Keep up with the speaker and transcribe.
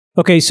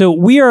Okay, so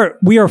we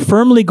are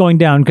firmly going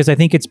down because I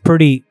think it's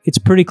pretty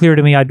clear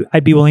to me.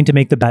 I'd be willing to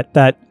make the bet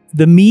that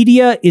the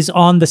media is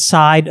on the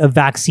side of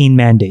vaccine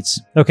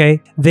mandates.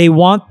 Okay, they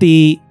want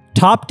the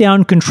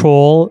top-down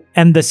control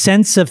and the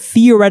sense of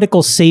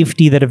theoretical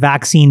safety that a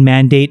vaccine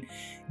mandate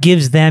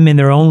gives them in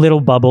their own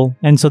little bubble.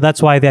 And so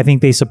that's why I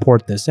think they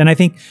support this. And I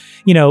think,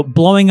 you know,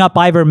 blowing up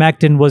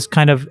ivermectin was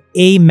kind of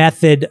a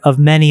method of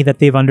many that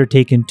they've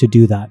undertaken to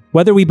do that,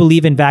 whether we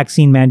believe in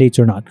vaccine mandates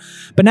or not.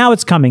 But now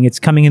it's coming. It's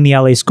coming in the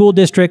LA school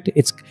district.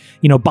 It's,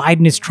 you know,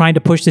 Biden is trying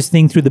to push this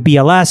thing through the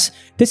BLS.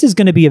 This is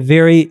going to be a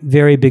very,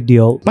 very big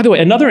deal. By the way,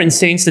 another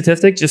insane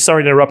statistic, just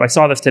sorry to interrupt, I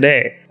saw this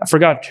today. I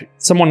forgot,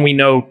 someone we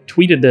know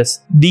tweeted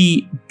this.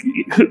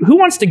 Who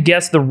wants to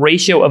guess the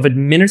ratio of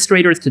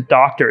administrators to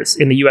doctors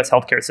in the US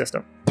healthcare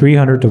system?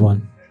 300 to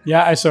 1.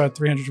 Yeah, I saw it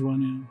 300 to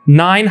 1. Yeah.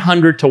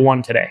 900 to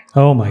 1 today.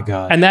 Oh my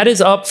God. And that is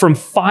up from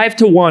 5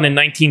 to 1 in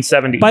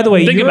 1970. By the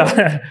way, think about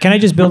it. Can I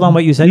just build on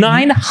what you said?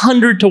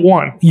 900 to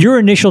 1. Your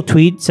initial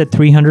tweet said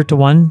 300 to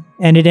 1,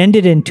 and it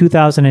ended in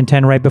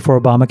 2010, right before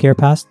Obamacare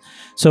passed.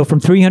 So from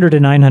 300 to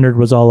 900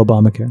 was all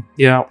Obamacare.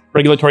 Yeah,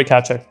 regulatory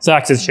catch-up.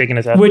 Zach is shaking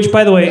his head. Which,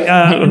 by the way,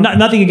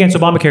 nothing against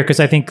Obamacare, because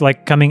I think,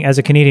 like, coming as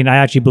a Canadian, I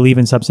actually believe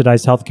in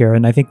subsidized healthcare,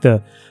 and I think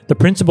the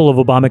principle of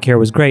Obamacare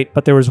was great,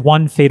 but there was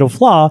one fatal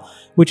flaw,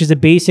 which is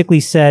it basically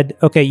said,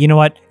 okay, you know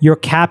what? You're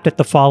capped at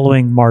the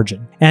following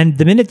margin. And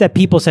the minute that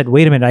people said,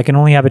 wait a minute, I can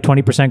only have a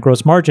 20%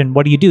 gross margin,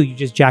 what do? You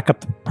just jack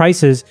up the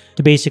prices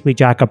to basically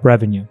jack up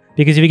revenue.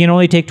 Because if you can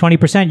only take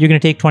 20%, you're going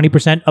to take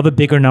 20% of a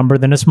bigger number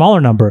than a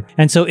smaller number.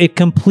 And so it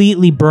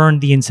completely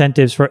burned the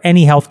incentives for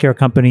any healthcare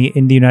company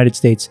in the United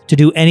States to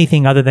do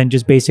anything other than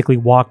just basically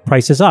walk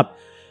prices up.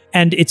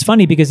 And it's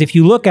funny because if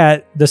you look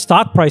at the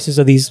stock prices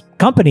of these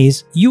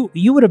companies, you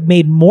would have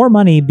made more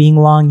money being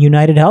long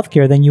United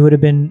Healthcare than you would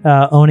have been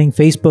owning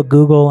Facebook,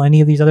 Google,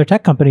 any of these other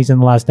tech companies in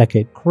the last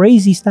decade.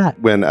 Crazy stat.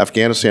 When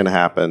Afghanistan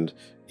happened,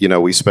 you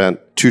know, we spent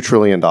 $2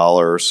 trillion,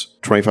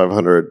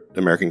 2,500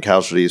 American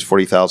casualties,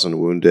 40,000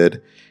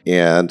 wounded.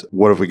 And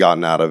what have we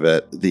gotten out of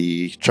it?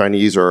 The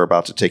Chinese are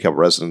about to take up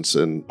residence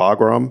in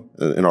Bagram,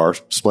 in our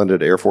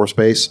splendid Air Force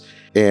base.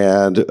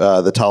 And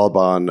the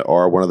Taliban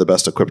are one of the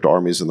best equipped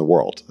armies in the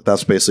world.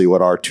 That's basically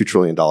what our $2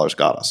 trillion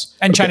got us.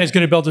 And China's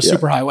going to build a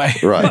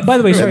superhighway. Right. By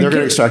the way, sorry, they're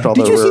going to extract all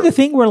did you see the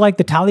thing where, like,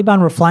 the Taliban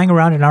were flying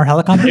around in our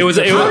helicopters? How did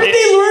they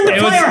learn to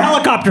fly our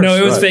helicopters? No,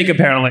 it was fake,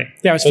 apparently.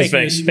 Yeah, it was fake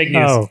news. Fake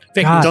news. Oh,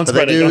 fake God. news. Don't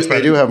spread it. Don't spread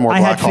They do have more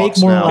Black I had fake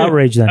Hawks moral now.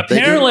 outrage then.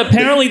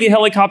 Apparently, the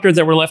helicopters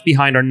that were left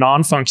behind are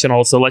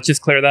non-functional, so let's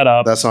just clear that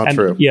up. That's not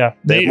true. Yeah.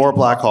 They have more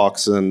Black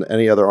Hawks than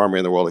any other army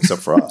in the world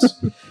except for us.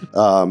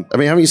 I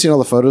mean, haven't you seen all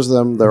the photos of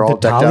them? They're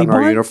all decked out in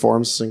our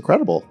uniforms. It's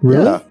incredible.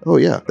 Really? Yeah. Oh,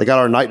 yeah. They got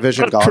our night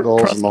vision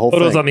goggles and the whole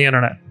photos thing. on the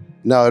internet.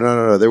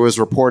 No. There was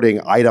reporting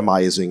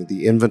itemizing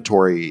the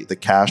inventory, the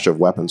cache of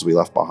weapons we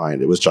left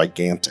behind. It was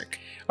gigantic.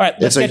 All right,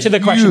 let's It's a get to the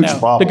question huge now.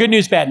 problem. The good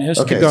news, bad news.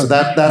 Okay, so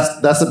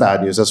that's the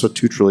bad news. That's what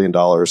 $2 trillion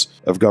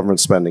of government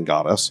spending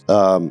got us.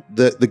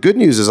 The good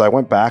news is I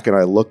went back and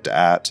I looked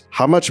at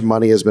how much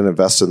money has been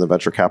invested in the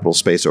venture capital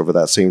space over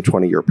that same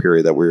 20-year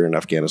period that we were in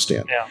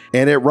Afghanistan. Yeah.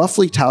 And it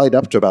roughly tallied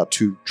up to about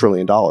 $2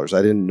 trillion.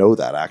 I didn't know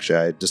that,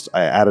 actually.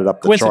 I added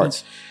up the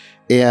charts.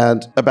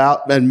 And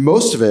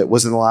most of it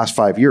was in the last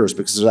 5 years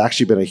because there's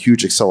actually been a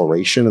huge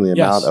acceleration in the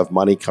amount of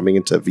money coming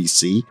into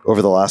VC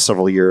over the last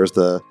several years.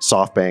 The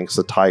SoftBanks,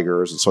 the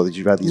Tigers, and so that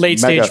you've had these late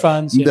stage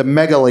funds, the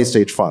mega late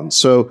stage funds.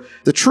 So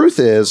the truth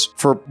is,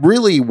 for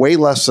really way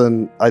less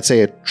than I'd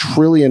say $1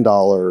 trillion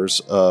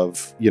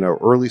of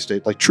early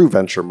stage, like true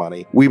venture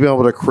money, we've been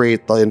able to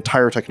create the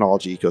entire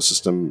technology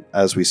ecosystem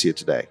as we see it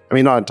today. I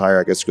mean, not entire.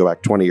 I guess go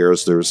back 20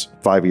 years. There's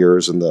 5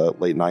 years in the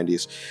late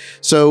 90s.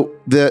 So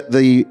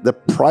the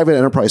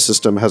private enterprise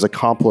system has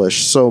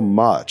accomplished so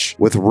much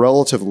with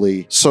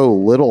relatively so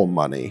little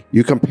money.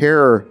 You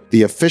compare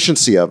the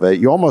efficiency of it,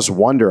 you almost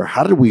wonder,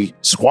 how did we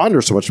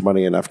squander so much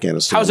money in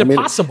Afghanistan? How is it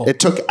possible? It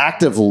took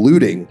active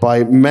looting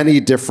by many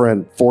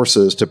different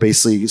forces to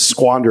basically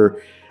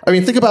squander. I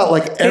mean, think about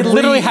they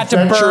literally had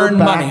to burn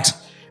money.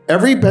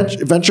 Every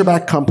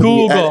venture-backed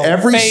company Google, at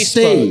every Facebook,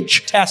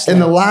 stage Tesla, in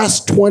the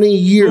last 20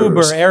 years,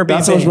 Uber, Airbnb.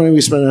 That's how much money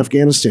we spent in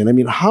Afghanistan. I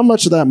mean, how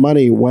much of that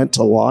money went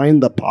to line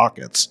the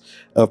pockets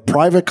of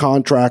private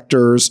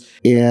contractors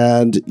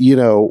and,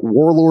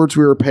 warlords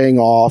we were paying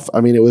off?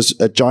 I mean, it was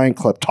a giant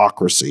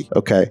kleptocracy,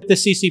 okay? The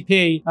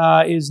CCP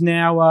is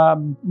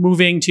now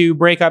moving to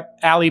break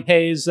up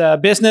Alipay's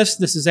business.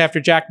 This is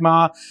after Jack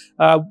Ma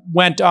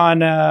went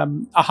on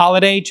a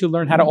holiday to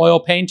learn how to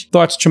oil paint.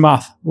 Thoughts,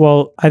 Chamath?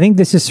 Well, I think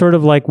this is sort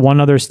of like one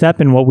other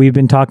step in what we've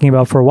been talking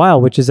about for a while,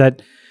 which is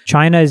that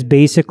China is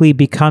basically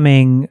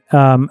becoming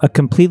a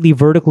completely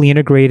vertically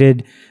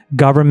integrated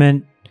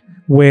government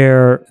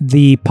where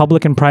the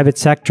public and private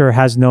sector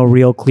has no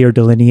real clear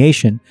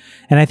delineation.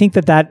 And I think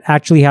that that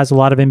actually has a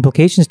lot of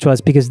implications to us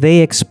because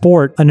they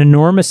export an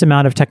enormous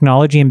amount of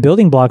technology and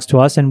building blocks to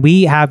us, and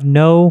we have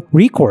no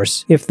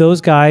recourse if those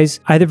guys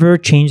either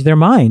change their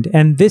mind.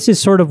 And this is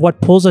sort of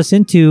what pulls us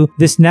into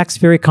this next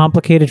very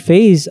complicated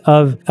phase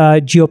of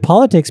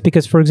geopolitics,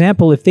 because, for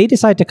example, if they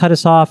decide to cut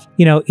us off,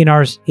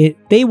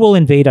 they will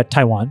invade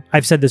Taiwan.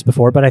 I've said this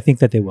before, but I think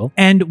that they will.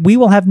 And we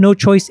will have no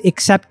choice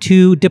except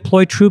to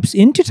deploy troops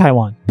into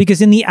Taiwan.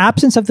 Because in the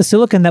absence of the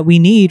silicon that we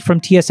need from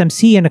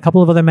TSMC and a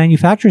couple of other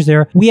manufacturers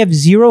there, we have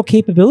zero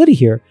capability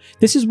here.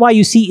 This is why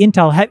you see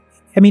Intel,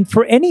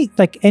 for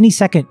any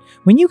second,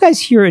 when you guys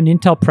hear an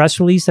Intel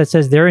press release that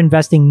says they're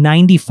investing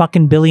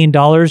 $90 billion,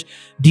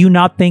 do you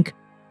not think,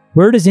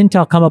 where does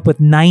Intel come up with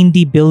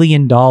 $90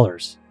 billion?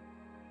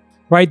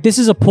 Right? This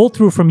is a pull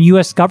through from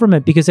US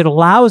government because it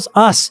allows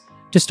us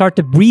to start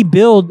to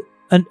rebuild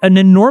an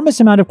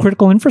enormous amount of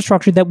critical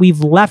infrastructure that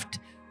we've left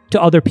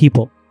to other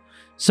people.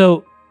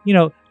 So,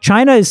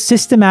 China is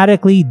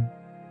systematically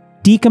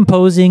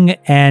decomposing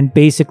and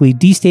basically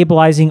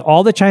destabilizing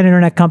all the China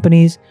internet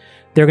companies.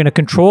 They're going to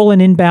control and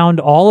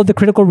inbound all of the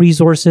critical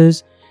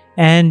resources.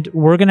 And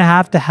we're going to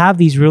have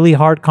these really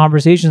hard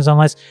conversations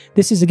unless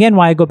this is, again,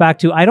 why I go back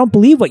to, I don't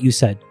believe what you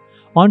said.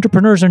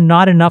 Entrepreneurs are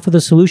not enough of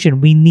the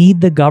solution. We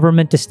need the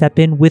government to step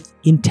in with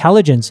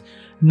intelligence,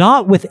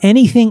 not with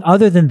anything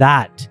other than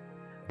that.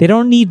 They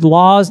don't need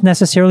laws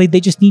necessarily. They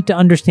just need to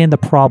understand the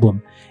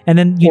problem. And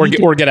then or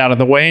get out of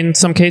the way in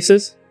some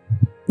cases.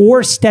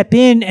 Or step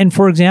in and,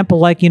 for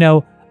example,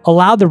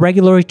 allow the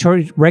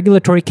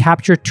regulatory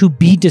capture to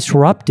be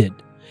disrupted.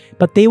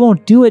 But they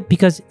won't do it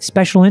because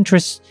special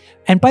interests,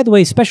 and by the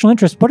way, special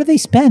interests, what do they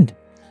spend?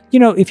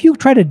 If you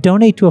try to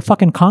donate to a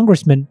fucking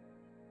congressman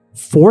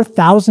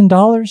 $4,000,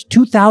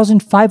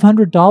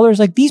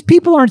 $2,500, these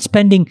people aren't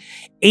spending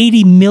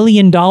 $80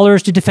 million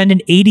to defend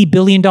an $80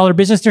 billion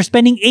business. They're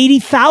spending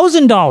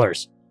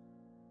 $80,000.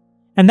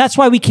 And that's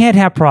why we can't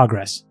have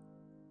progress.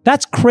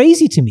 That's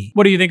crazy to me.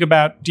 What do you think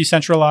about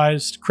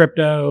decentralized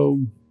crypto,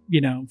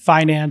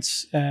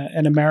 finance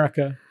in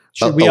America?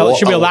 Should we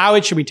allow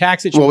it? Should we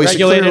tax it? Should we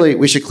regulate it?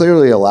 We should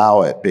clearly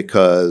allow it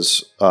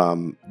because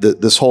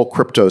this whole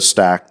crypto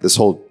stack, this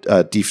whole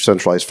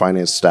decentralized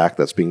finance stack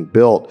that's being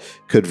built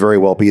could very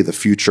well be the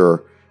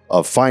future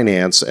of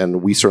finance.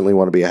 And we certainly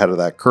want to be ahead of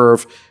that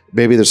curve.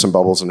 Maybe there's some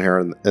bubbles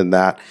inherent in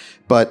that.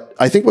 But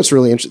I think what's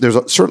really interesting,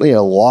 there's certainly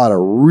a lot of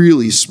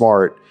really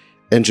smart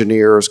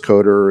engineers,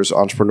 coders,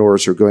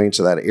 entrepreneurs who are going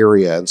to that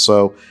area. And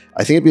so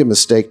I think it'd be a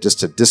mistake just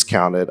to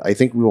discount it. I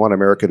think we want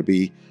America to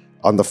be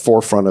on the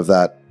forefront of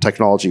that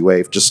technology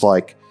wave, just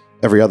like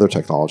every other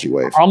technology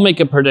wave. I'll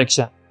make a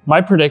prediction. My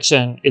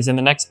prediction is in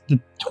the next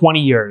 20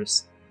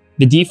 years,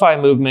 the DeFi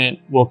movement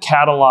will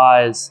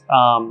catalyze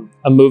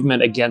a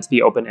movement against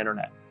the open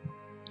internet.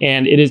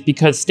 And it is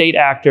because state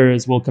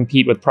actors will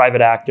compete with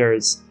private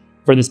actors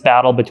for this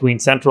battle between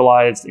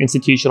centralized,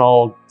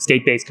 institutional,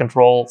 state-based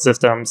control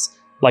systems.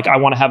 Like, I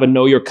want to have a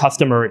know your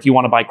customer if you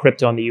want to buy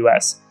crypto in the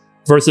US,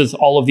 versus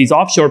all of these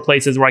offshore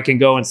places where I can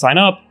go and sign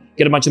up,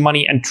 get a bunch of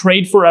money and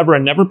trade forever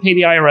and never pay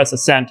the IRS a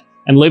cent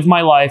and live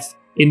my life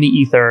in the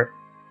ether.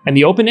 And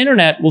the open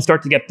internet will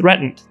start to get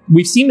threatened.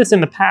 We've seen this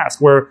in the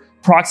past where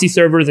proxy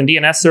servers and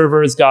DNS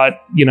servers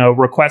got,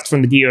 requests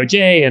from the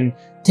DOJ and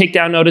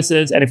takedown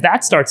notices. And if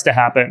that starts to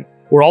happen,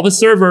 where all the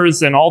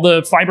servers and all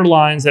the fiber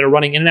lines that are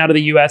running in and out of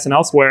the US and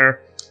elsewhere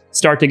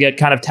start to get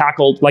kind of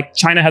tackled, like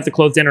China has a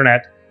closed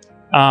internet,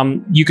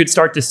 you could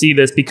start to see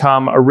this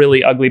become a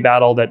really ugly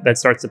battle that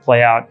starts to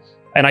play out.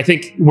 And I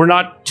think we're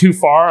not too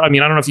far. I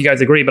mean, I don't know if you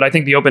guys agree, but I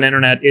think the open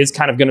internet is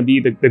kind of going to be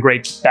the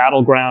great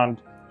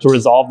battleground to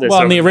resolve this.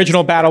 Well, and the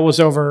original battle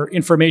was over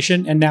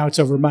information, and now it's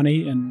over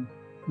money and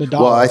the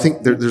dollar. Well, I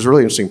think there's a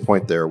really interesting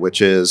point there,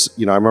 which is,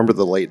 I remember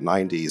the late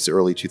 90s,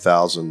 early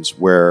 2000s,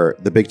 where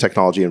the big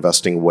technology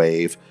investing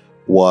wave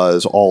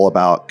was all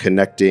about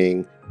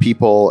connecting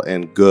people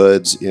and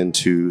goods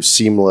into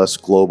seamless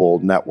global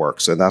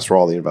networks. And that's where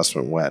all the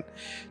investment went.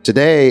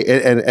 Today,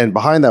 and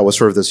behind that was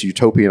sort of this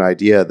utopian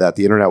idea that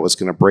the internet was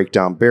going to break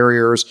down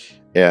barriers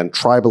and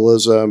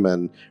tribalism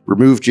and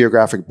remove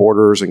geographic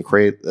borders and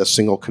create a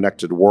single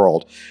connected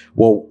world.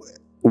 Well,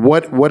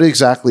 what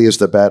exactly is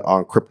the bet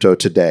on crypto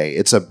today?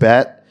 It's a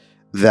bet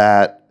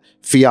that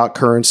fiat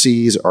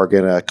currencies are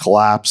going to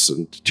collapse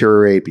and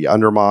deteriorate, be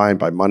undermined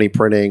by money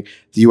printing.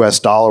 The US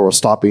dollar will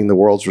stop being the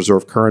world's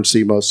reserve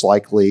currency, most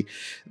likely.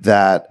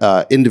 That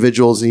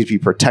individuals need to be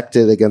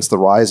protected against the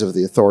rise of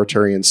the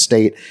authoritarian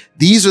state.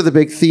 These are the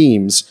big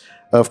themes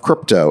of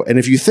crypto. And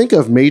if you think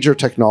of major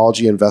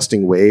technology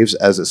investing waves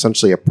as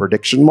essentially a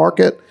prediction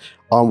market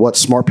on what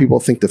smart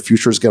people think the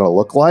future is going to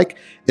look like,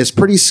 it's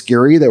pretty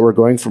scary that we're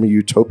going from a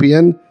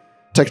utopian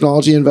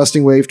technology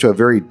investing wave to a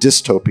very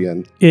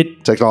dystopian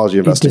technology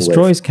investing wave. It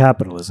destroys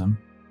capitalism.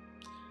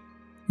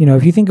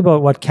 If you think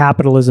about what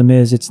capitalism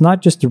is, it's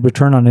not just the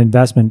return on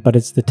investment, but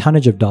it's the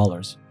tonnage of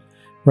dollars,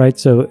 right?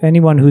 So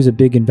anyone who's a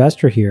big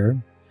investor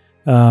here,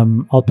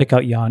 I'll pick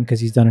out Jan because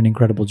he's done an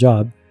incredible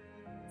job.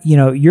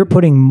 you're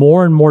putting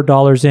more and more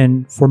dollars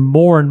in for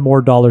more and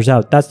more dollars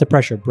out. That's the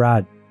pressure,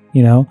 Brad.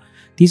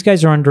 These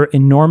guys are under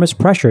enormous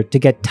pressure to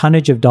get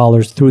tonnage of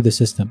dollars through the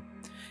system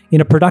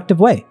in a productive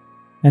way.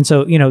 And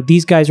so,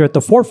 these guys are at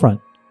the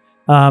forefront.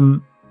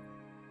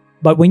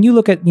 But when you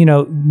look at,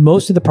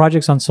 most of the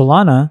projects on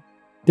Solana,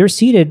 they're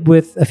seeded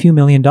with a few $1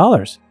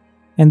 million.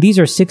 And these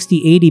are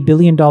 $60, $80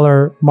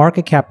 billion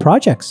market cap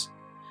projects.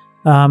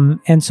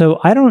 And so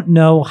I don't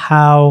know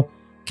how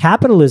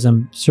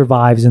capitalism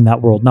survives in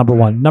that world, number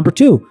one. Number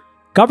two,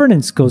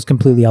 governance goes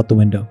completely out the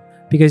window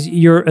because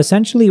you're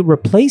essentially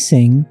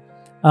replacing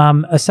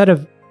a set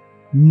of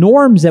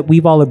norms that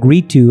we've all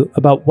agreed to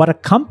about what a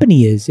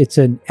company is. It's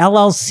an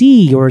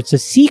LLC or it's a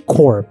C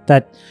Corp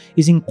that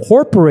is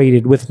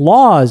incorporated with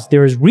laws.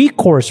 There is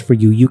recourse for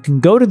you. You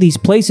can go to these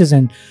places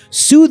and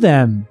sue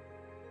them.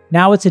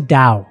 Now it's a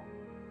DAO.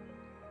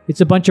 It's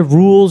a bunch of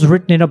rules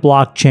written in a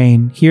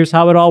blockchain. Here's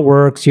how it all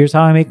works. Here's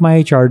how I make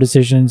my HR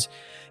decisions.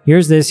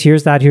 Here's this,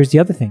 here's that, here's the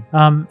other thing.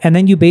 And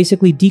then you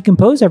basically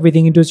decompose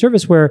everything into a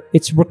service where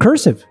it's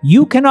recursive.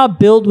 You cannot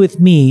build with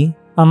me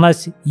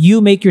unless you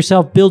make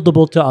yourself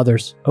buildable to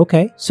others.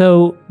 Okay.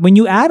 So when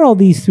you add all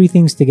these three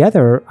things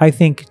together, I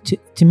think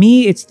to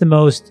me, it's the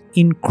most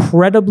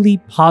incredibly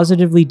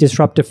positively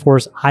disruptive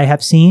force I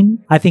have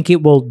seen. I think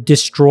it will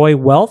destroy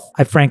wealth.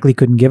 I frankly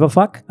couldn't give a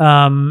fuck.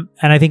 And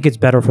I think it's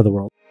better for the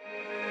world.